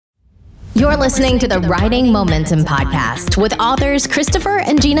You're listening to the Writing Momentum Podcast with authors Christopher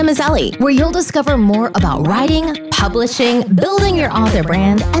and Gina Mazzelli, where you'll discover more about writing, publishing, building your author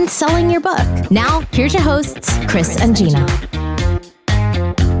brand, and selling your book. Now, here's your hosts, Chris and Gina.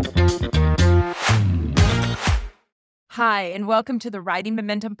 Hi, and welcome to the Writing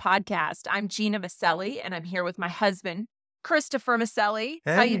Momentum Podcast. I'm Gina Mazzelli, and I'm here with my husband, Christopher Mazzelli.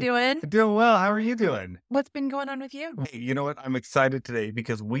 Hey, how you doing? doing well. How are you doing? What's been going on with you? Hey, you know what? I'm excited today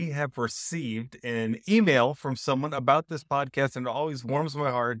because we have received an email from someone about this podcast, and it always warms my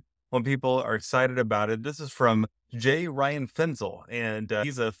heart when people are excited about it. This is from J. Ryan Fenzel, and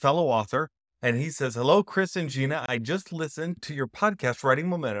he's a fellow author, and he says, "Hello, Chris and Gina. I just listened to your podcast, Writing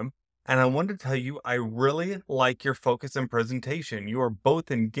Momentum, and I wanted to tell you I really like your focus and presentation. You are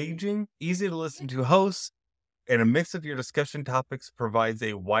both engaging, easy to listen to hosts, and a mix of your discussion topics provides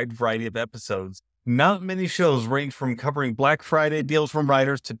a wide variety of episodes. Not many shows range from covering Black Friday deals from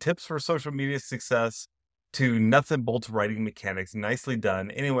writers to tips for social media success to nuts and bolts writing mechanics. Nicely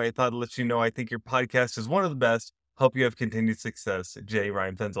done. Anyway, I thought I'd let you know I think your podcast is one of the best. Hope you have continued success, J.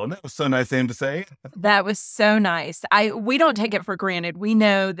 Ryan Fenzel." And that was so nice of him to say. That was so nice. We don't take it for granted. We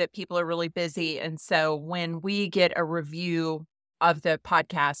know that people are really busy. And so when we get a review of the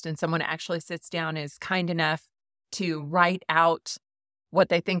podcast and someone actually sits down, is kind enough to write out what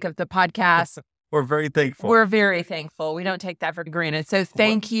they think of the podcast, We're very thankful. we're very thankful. We don't take that for granted. So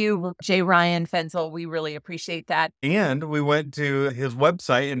thank you, J. Ryan Fenzel. We really appreciate that. And we went to his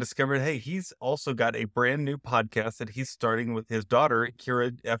website and discovered, hey, he's also got a brand new podcast that he's starting with his daughter,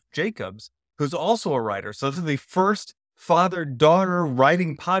 Kira F. Jacobs, who's also a writer. So this is the first father-daughter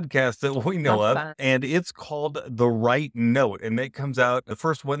writing podcast that we know That's of. fun. And it's called The Right Note. And it comes out the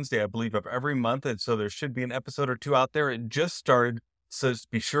first Wednesday, I believe, of every month. And so there should be an episode or two out there. It just started. So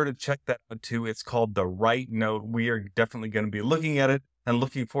be sure to check that out too. It's called The Right Note. We are definitely going to be looking at it and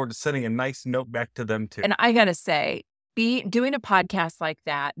looking forward to sending a nice note back to them too. And I got to say, doing a podcast like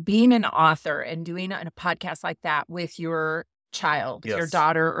that, being an author and doing a podcast like that with your child, your Yes.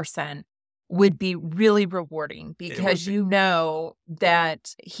 daughter or son, would be really rewarding because be. you know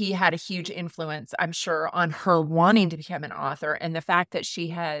that he had a huge influence, I'm sure, on her wanting to become an author. And the fact that she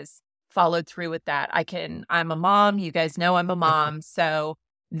has followed through with that. I'm a mom. You guys know I'm a mom. So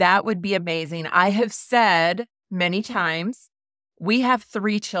that would be amazing. I have said many times, we have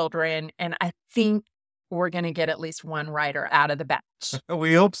 3 children, and I think we're going to get at least one writer out of the batch.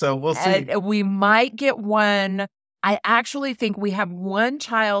 We hope so. We'll see. And we might get one. I actually think we have one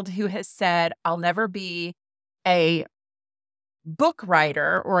child who has said, I'll never be a book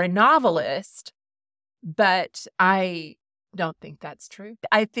writer or a novelist, but I don't think that's true.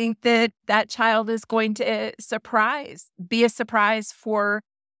 I think that that child is going to be a surprise for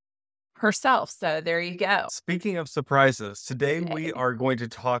herself. So there you go. Speaking of surprises, today we are going to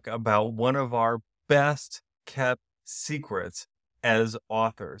talk about one of our best kept secrets as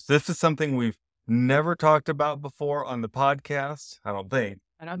authors. This is something we've never talked about before on the podcast. I don't think.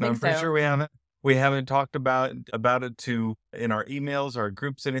 I don't No, think I'm pretty so. sure we haven't. We haven't talked about it in our emails, our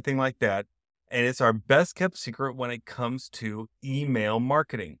groups, anything like that. And it's our best kept secret when it comes to email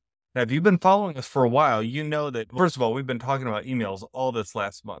marketing. Now, if you've been following us for a while, you know that, first of all, we've been talking about emails all this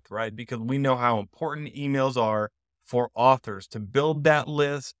last month, right? Because we know how important emails are for authors to build that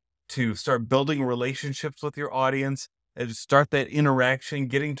list, to start building relationships with your audience, and to start that interaction,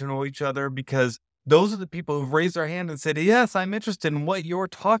 getting to know each other, because those are the people who've raised their hand and said, yes, I'm interested in what you're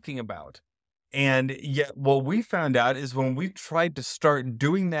talking about. And yet what we found out is when we tried to start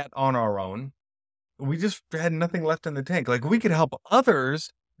doing that on our own, we just had nothing left in the tank. Like, we could help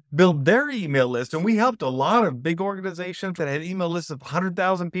others build their email list. And we helped a lot of big organizations that had email lists of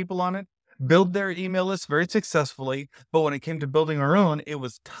 100,000 people on it build their email list very successfully. But when it came to building our own, it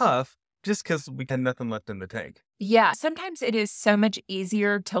was tough just because we had nothing left in the tank. Yeah, sometimes it is so much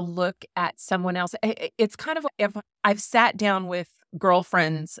easier to look at someone else. It's kind of, if I've sat down with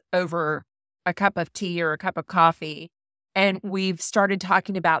girlfriends over a cup of tea or a cup of coffee, and we've started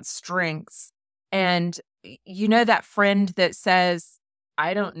talking about strengths. And you know that friend that says,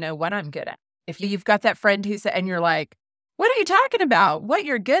 I don't know what I'm good at. If you've got that friend who said, and you're like, what are you talking about? What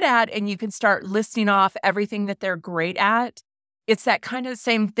you're good at? And you can start listing off everything that they're great at. It's that kind of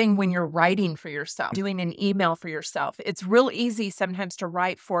same thing when you're writing for yourself, doing an email for yourself. It's real easy sometimes to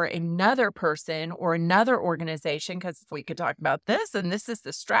write for another person or another organization because we could talk about this and this is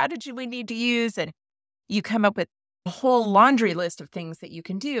the strategy we need to use. And you come up with a whole laundry list of things that you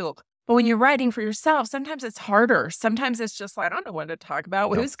can do. But when you're writing for yourself, sometimes it's harder. Sometimes it's just like, I don't know what to talk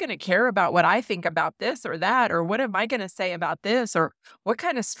about. No. Who's going to care about what I think about this or that? Or what am I going to say about this? Or what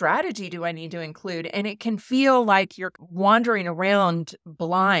kind of strategy do I need to include? And it can feel like you're wandering around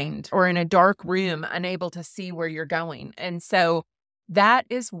blind or in a dark room, unable to see where you're going. And so that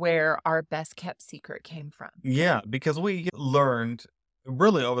is where our best kept secret came from. Yeah, because we learned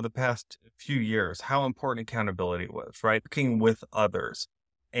really over the past few years how important accountability was, right? Working with others.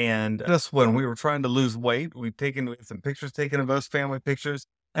 And just when we were trying to lose weight, we had some pictures taken of us, family pictures,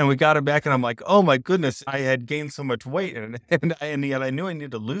 and we got it back. And I'm like, oh my goodness, I had gained so much weight, and yet I knew I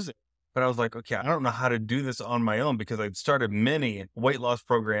needed to lose it. But I was like, okay, I don't know how to do this on my own because I'd started many weight loss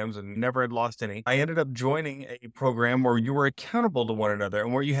programs and never had lost any. I ended up joining a program where you were accountable to one another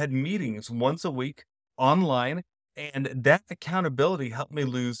and where you had meetings once a week online. And that accountability helped me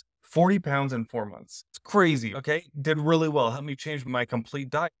lose 40 pounds in 4 months. It's crazy. Okay. Did really well. Helped me change my complete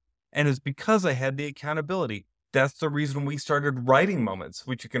diet. And it's because I had the accountability. That's the reason we started Writing Moments,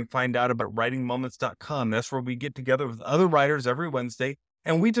 which you can find out about writingmoments.com. That's where we get together with other writers every Wednesday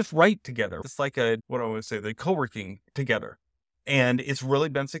and we just write together. It's like the co-working together. And it's really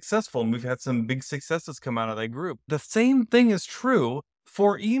been successful. And we've had some big successes come out of that group. The same thing is true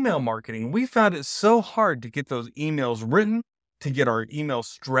for email marketing. We found it so hard to get those emails written, to get our email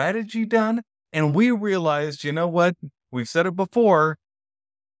strategy done. And we realized, you know what? We've said it before.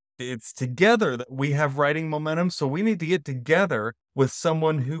 It's together that we have writing momentum. So we need to get together with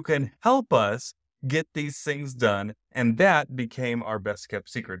someone who can help us get these things done. And that became our best kept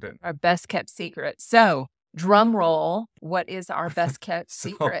secret. Our best kept secret. So drum roll. What is our best kept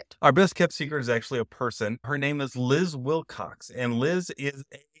secret? Our best kept secret is actually a person. Her name is Liz Wilcox, and Liz is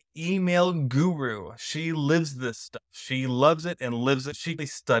an email guru. She lives this stuff. She loves it and lives it.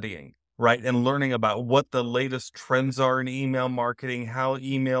 She's studying, right? And learning about what the latest trends are in email marketing, how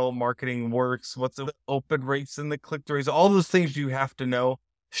email marketing works, what's the open rates and the click-through rates, all those things you have to know.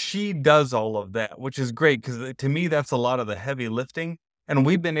 She does all of that, which is great because to me, that's a lot of the heavy lifting. And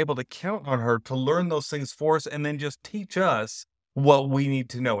we've been able to count on her to learn those things for us and then just teach us what we need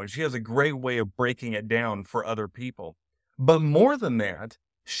to know. And she has a great way of breaking it down for other people. But more than that,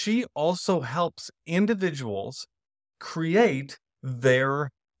 she also helps individuals create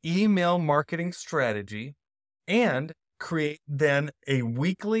their email marketing strategy and create then a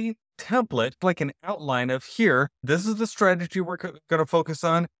weekly template, like an outline of here, this is the strategy we're going to focus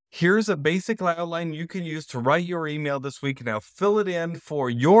on. Here's a basic outline you can use to write your email this week. Now fill it in for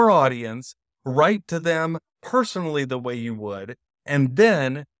your audience, write to them personally the way you would, and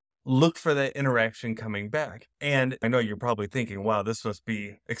then look for that interaction coming back. And I know you're probably thinking, wow, this must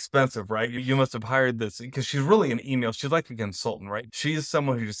be expensive, right? You must have hired this because she's really an email. She's like a consultant, right? She's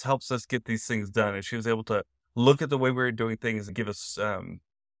someone who just helps us get these things done. And she was able to look at the way we were doing things and give us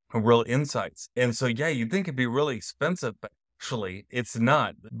real insights. And so, yeah, you'd think it'd be really expensive, but actually it's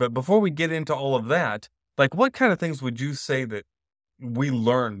not. But before we get into all of that, like what kind of things would you say that we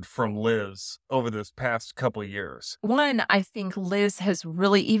learned from Liz over this past couple of years? One, I think Liz has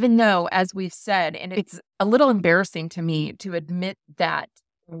really, even though, as we've said, and it's a little embarrassing to me to admit that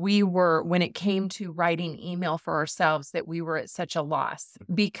we were, when it came to writing email for ourselves, that we were at such a loss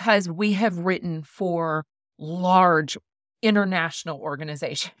because we have written for large international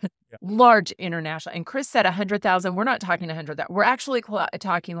organization, large international. And Chris said 100,000. We're not talking 100,000. We're actually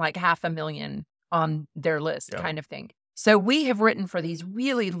talking like 500,000 on their list kind of thing. So we have written for these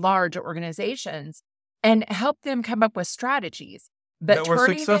really large organizations and helped them come up with strategies. But that were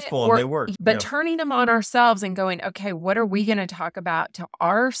successful and they worked. But turning them on ourselves and going, okay, what are we going to talk about to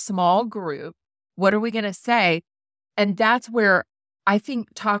our small group? What are we going to say? And that's where I think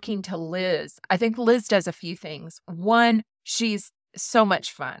talking to Liz, I think Liz does a few things. One, she's so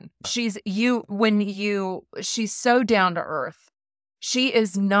much fun. She's so down to earth. She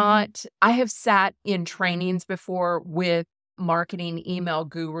is not, I have sat in trainings before with marketing email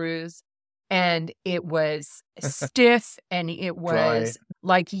gurus, and it was stiff and it was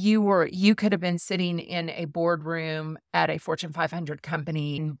like you could have been sitting in a boardroom at a Fortune 500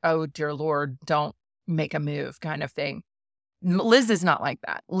 company. Oh, dear Lord, don't make a move kind of thing. Liz is not like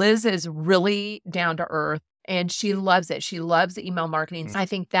that. Liz is really down to earth and she loves it. She loves email marketing. I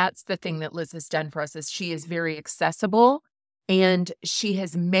think that's the thing that Liz has done for us is she is very accessible and she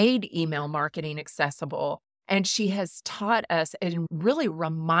has made email marketing accessible. And she has taught us and really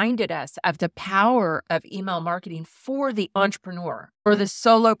reminded us of the power of email marketing for the entrepreneur, for the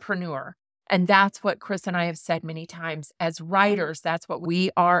solopreneur. And that's what Chris and I have said many times. As writers, that's what we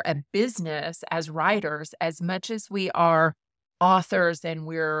are, a business as writers, as much as we are authors and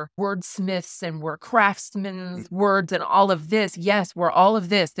we're wordsmiths and we're craftsmen's words and all of this. Yes, we're all of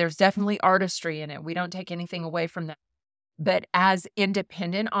this. There's definitely artistry in it. We don't take anything away from that. But as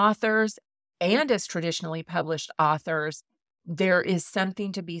independent authors and as traditionally published authors, there is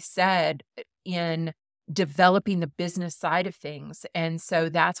something to be said in developing the business side of things. And so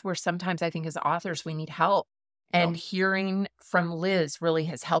that's where sometimes I think as authors, we need help. And hearing from Liz really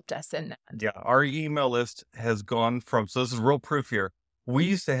has helped us in that. Yeah, our email list has gone from, so this is real proof here. We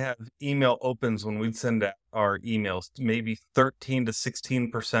used to have email opens when we'd send out our emails, maybe 13 to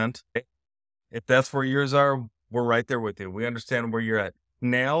 16%. If that's where yours are, we're right there with you. We understand where you're at.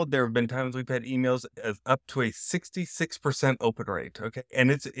 Now, there have been times we've had emails as up to a 66% open rate. Okay.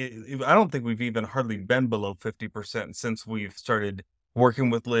 And I don't think we've even hardly been below 50% since we've started working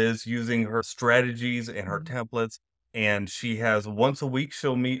with Liz, using her strategies and her templates. And she has once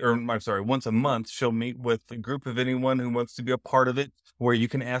a month, she'll meet with a group of anyone who wants to be a part of it, where you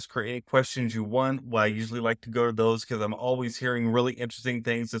can ask her any questions you want. Well, I usually like to go to those because I'm always hearing really interesting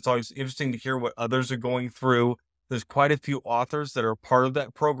things. It's always interesting to hear what others are going through. There's quite a few authors that are part of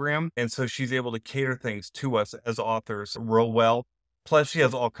that program. And so she's able to cater things to us as authors real well. Plus, she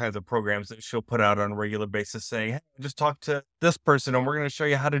has all kinds of programs that she'll put out on a regular basis saying, hey, just talk to this person and we're going to show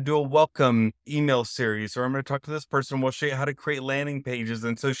you how to do a welcome email series. Or I'm going to talk to this person and we'll show you how to create landing pages.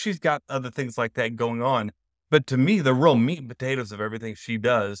 And so she's got other things like that going on. But to me, the real meat and potatoes of everything she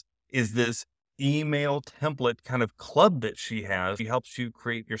does is this email template kind of club that she has. She helps you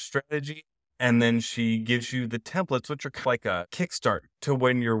create your strategy. And then she gives you the templates, which are like a kickstart to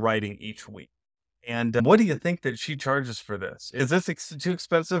when you're writing each week. And what do you think that she charges for this? Is this too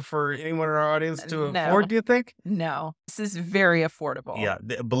expensive for anyone in our audience to afford, do you think? No, this is very affordable. Yeah.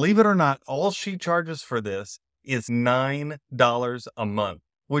 Believe it or not, all she charges for this is $9 a month,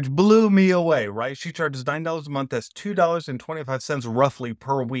 which blew me away, right? She charges $9 a month. That's $2.25 roughly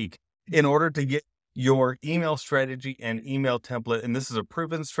per week in order to get your email strategy and email template. And this is a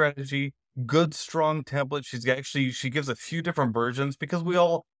proven strategy, good, strong template. She gives a few different versions because we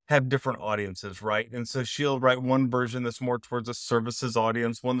all have different audiences, right? And so she'll write one version that's more towards a services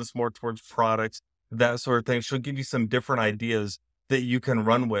audience, one that's more towards products, that sort of thing. She'll give you some different ideas that you can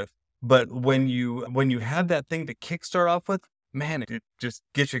run with. But when you have that thing to kickstart off with, man, it just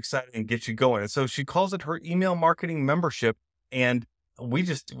gets you excited and gets you going. And so she calls it her email marketing membership. And we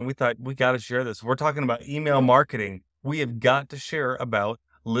thought we got to share this. We're talking about email marketing. We have got to share about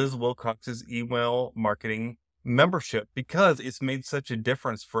Liz Wilcox's email marketing membership because it's made such a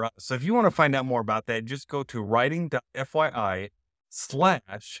difference for us. So if you want to find out more about that, just go to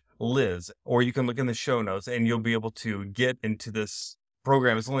writing.fyi/Liz, or you can look in the show notes and you'll be able to get into this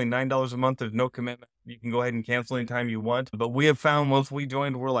program. It's only $9 a month. There's no commitment. You can go ahead and cancel anytime you want. But we have found once we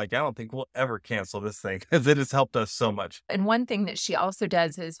joined, we're like, I don't think we'll ever cancel this thing because it has helped us so much. And one thing that she also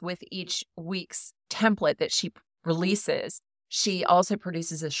does is with each week's template that she releases, she also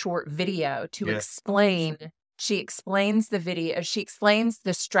produces a short video to explain. She explains the video, she explains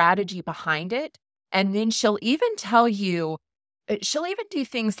the strategy behind it. And then she'll even tell you, she'll even do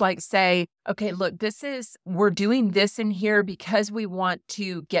things like say, okay, look, we're doing this in here because we want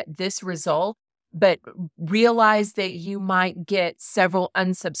to get this result, but realize that you might get several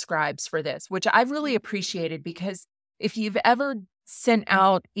unsubscribes for this, which I've really appreciated because if you've ever sent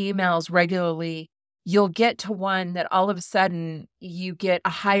out emails regularly, you'll get to one that all of a sudden you get a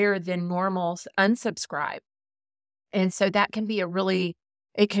higher than normal unsubscribe. And so that can be it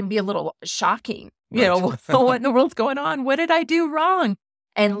can be a little shocking, what in the world's going on? What did I do wrong?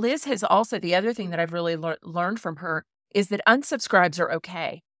 And Liz has also, the other thing that I've really learned from her is that unsubscribes are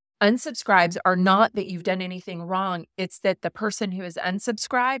okay. Unsubscribes are not that you've done anything wrong. It's that the person who is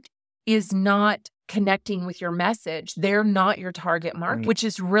unsubscribed is not connecting with your message. They're not your target market, which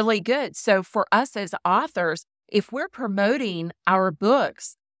is really good. So for us as authors, if we're promoting our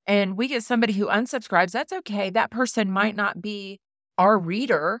books, and we get somebody who unsubscribes, that's okay. That person might not be our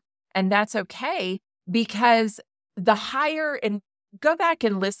reader, and that's okay because the higher, and go back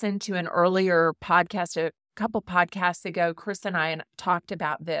and listen to an earlier podcast, a couple podcasts ago, Chris and I talked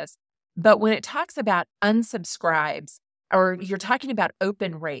about this. But when it talks about unsubscribes, or you're talking about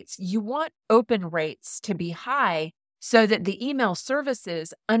open rates, you want open rates to be high so that the email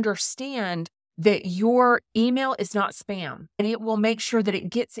services understand that your email is not spam and it will make sure that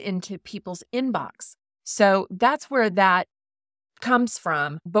it gets into people's inbox. So that's where that comes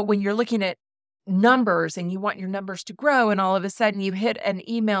from. But when you're looking at numbers and you want your numbers to grow and all of a sudden you hit an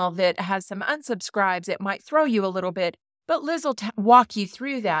email that has some unsubscribes, it might throw you a little bit. But Liz will walk you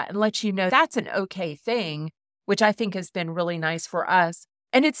through that and let you know that's an okay thing, which I think has been really nice for us.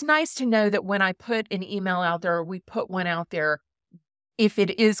 And it's nice to know that when I put an email out there, or we put one out there, if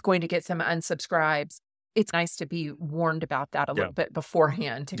it is going to get some unsubscribes, it's nice to be warned about that a little bit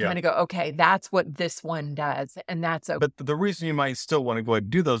beforehand to kind of go, okay, that's what this one does. And that's okay. But the reason you might still want to go ahead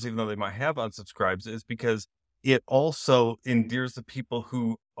and do those, even though they might have unsubscribes, is because it also endears the people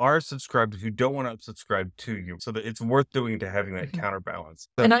who are subscribed who don't want to unsubscribe to you. So that it's worth doing to having that counterbalance.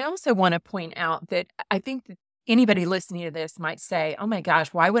 So, and I also want to point out that I think that anybody listening to this might say, oh my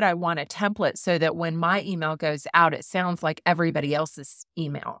gosh, why would I want a template so that when my email goes out, it sounds like everybody else's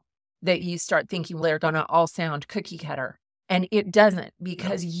email? That you start thinking they're going to all sound cookie cutter. And it doesn't,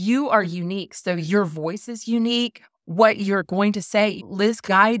 because you are unique. So your voice is unique. What you're going to say, Liz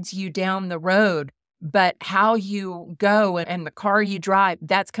guides you down the road, but how you go and the car you drive,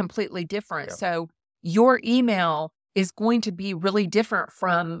 that's completely different. Yeah. So your email is going to be really different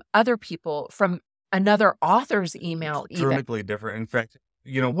from other people, from another author's email. Dramatically different. In fact,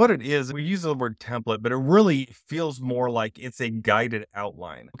 you know what it is, we use the word template, but it really feels more like it's a guided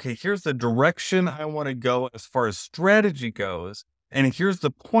outline. Okay, here's the direction I want to go as far as strategy goes, and here's the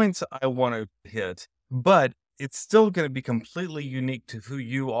points I want to hit, but it's still going to be completely unique to who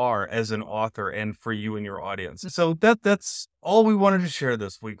you are as an author and for you and your audience. So that's all we wanted to share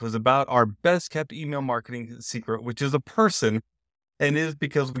this week, was about our best kept email marketing secret, which is a person, and is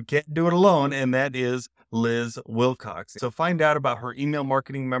because we can't do it alone, and that is Liz Wilcox. So find out about her email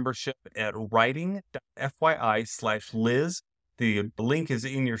marketing membership at writing.fyi/Liz. The link is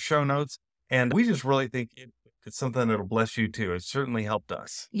in your show notes, and we just really think it's something that'll bless you too. It certainly helped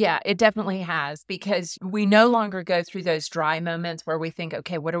us. Yeah, it definitely has, because we no longer go through those dry moments where we think,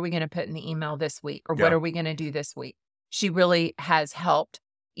 okay, what are we going to put in the email this week? Or what are we going to do this week? She really has helped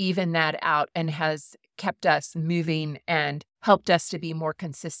even that out and has kept us moving and helped us to be more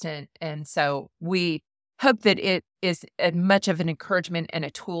consistent. And so we hope that it is as much of an encouragement and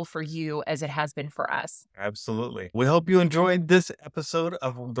a tool for you as it has been for us. Absolutely. We hope you enjoyed this episode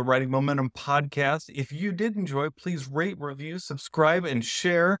of the Writing Momentum podcast. If you did enjoy, please rate, review, subscribe, and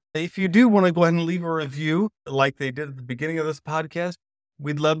share. If you do want to go ahead and leave a review like they did at the beginning of this podcast,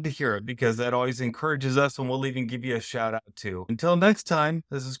 we'd love to hear it, because that always encourages us, and we'll even give you a shout out too. Until next time,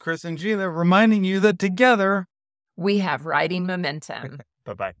 this is Chris and Gina reminding you that together we have writing momentum.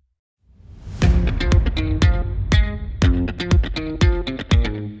 Bye-bye.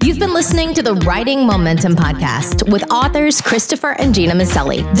 You've been listening to the Writing Momentum podcast with authors Christopher and Gina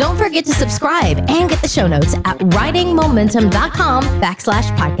Maselli. Don't forget to subscribe and get the show notes at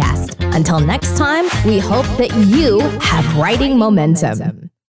writingmomentum.com/podcast. Until next time, we hope that you have writing momentum.